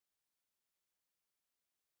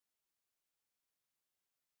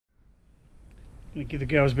Gonna give the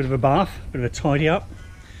girls a bit of a bath, a bit of a tidy up.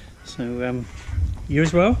 So you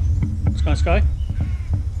as well, Sky.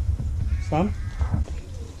 Sun.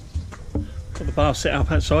 Got the bath set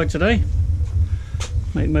up outside today.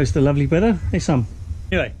 Make most of the lovely weather. Hey Sun.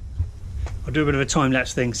 Anyway, I'll do a bit of a time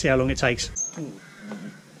lapse thing, see how long it takes.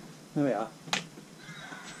 There we are.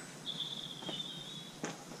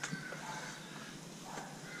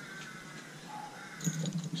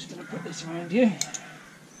 Just gonna put this around you.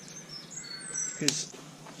 Because,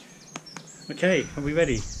 okay, are we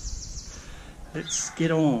ready? Let's get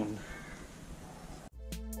on.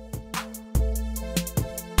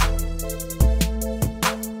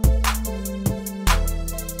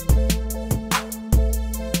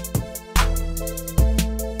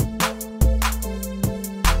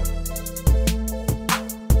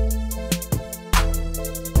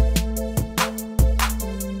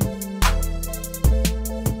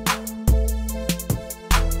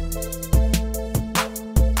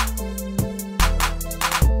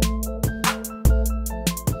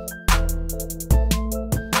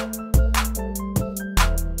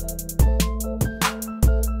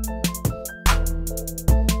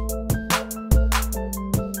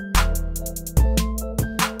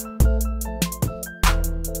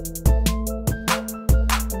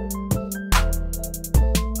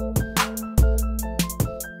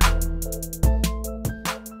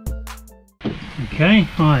 Okay,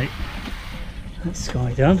 right, that's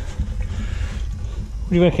Sky done. What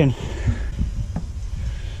do you reckon?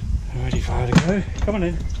 Ready for her to go? Come on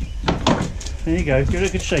in. There you go, give it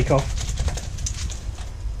a good shake off.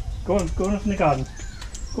 Go on up in the garden.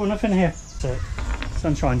 Go on up in here. So,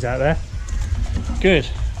 sun shines out there. Good,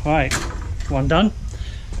 right, one done.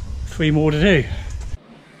 3 more to do.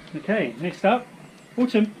 Okay, next up,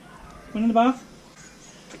 Autumn, one in the bath.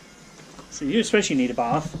 So you especially need a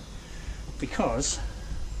bath, because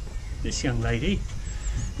this young lady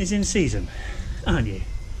is in season, aren't you?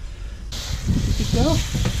 Good girl.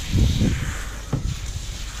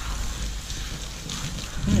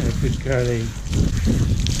 Yeah, good girlie.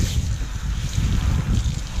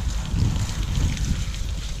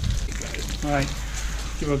 Right,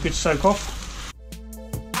 give her a good soak off.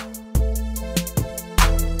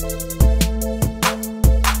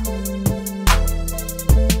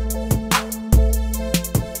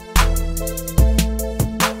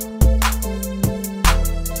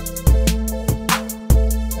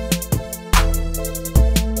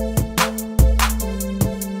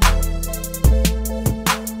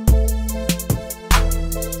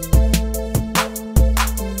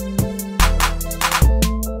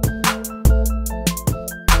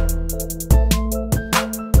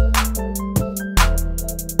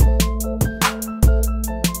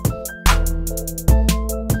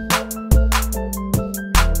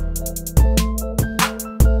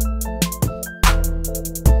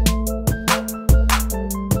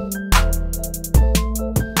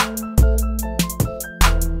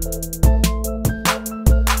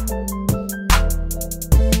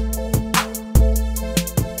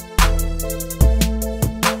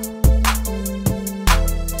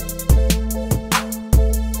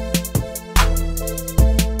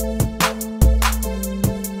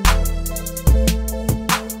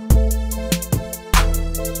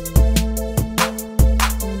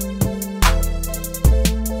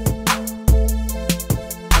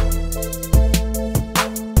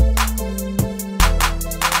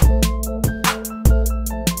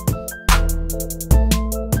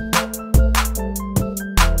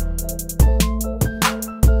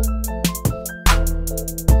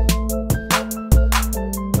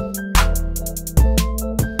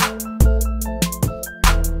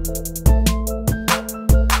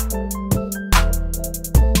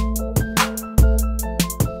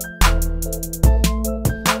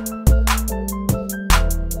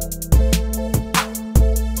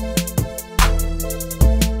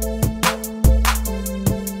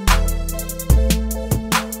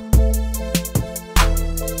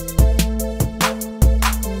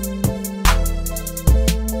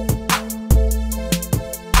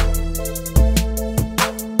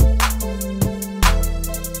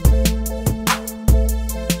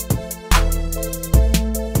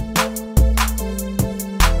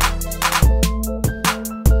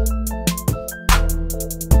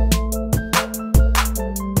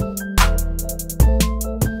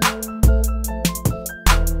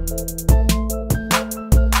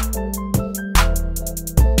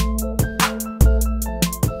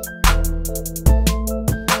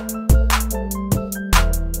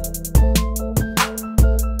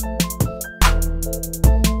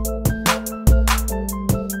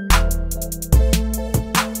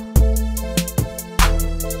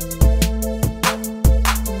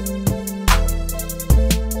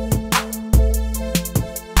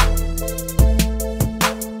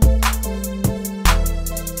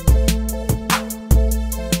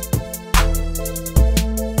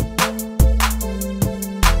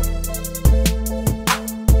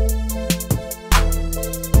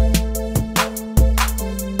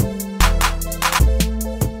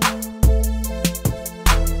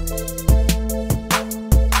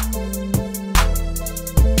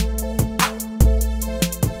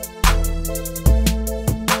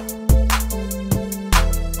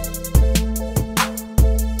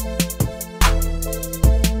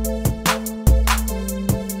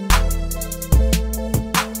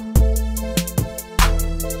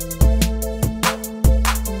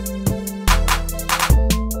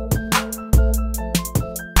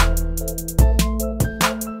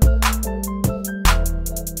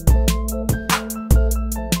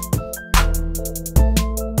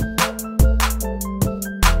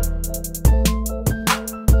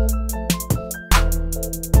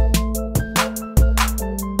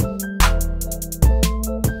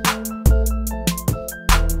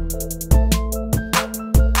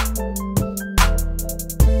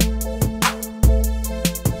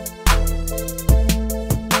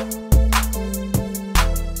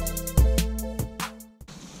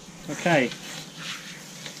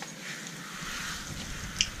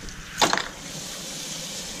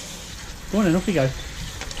 Go on then, off you go.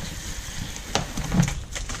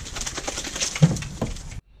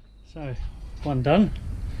 So, one done,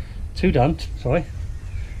 two done, sorry,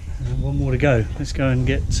 and one more to go. Let's go and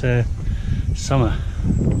get Summer.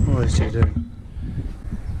 What is she doing?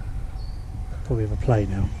 Probably have a play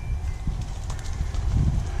now.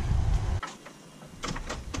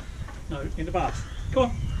 No, in the bath. Go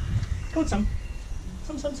on. Go on, Sam.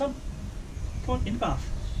 Sam. Go on, in the bath.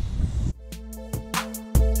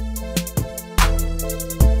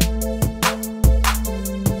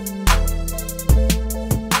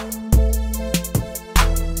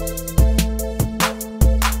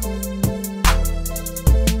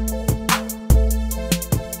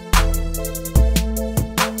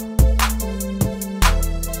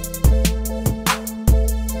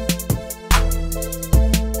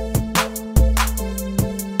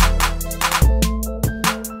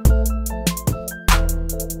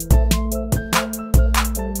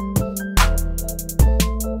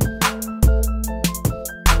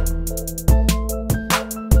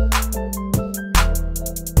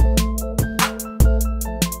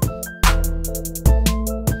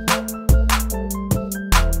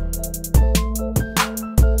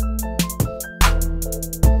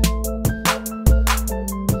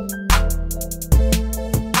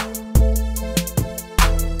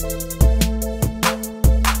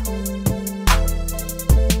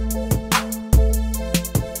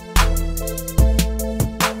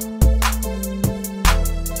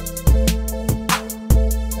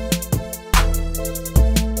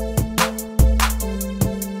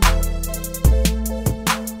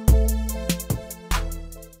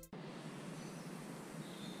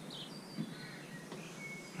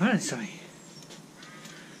 Right, Sammy.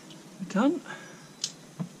 We're done.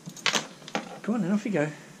 Go on then, off you go.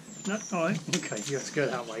 No, alright, okay, you have to go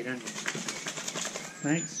that way, don't you?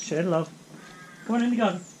 Thanks, share the love. Go on in the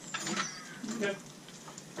garden. Here you go.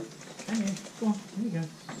 Come here, go on, here you go.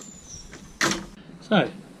 So,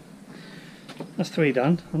 that's 3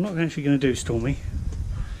 done. I'm not actually going to do Stormy,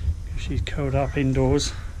 because she's curled up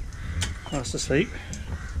indoors, fast asleep.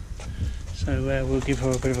 So we'll give her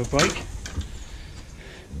a bit of a break.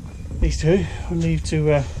 These two, we'll leave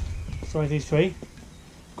to, sorry, these 3.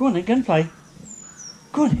 Go on then, go and play.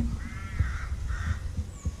 Go on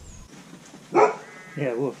then.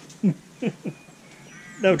 Yeah, woof.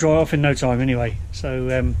 They'll dry off in no time anyway,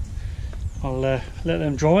 so I'll let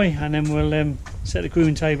them dry and then we'll set the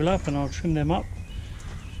grooming table up and I'll trim them up.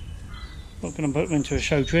 Not going to put them into a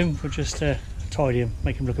show trim, we'll just tidy them,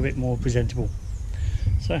 make them look a bit more presentable.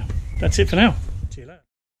 So, that's it for now. See you later.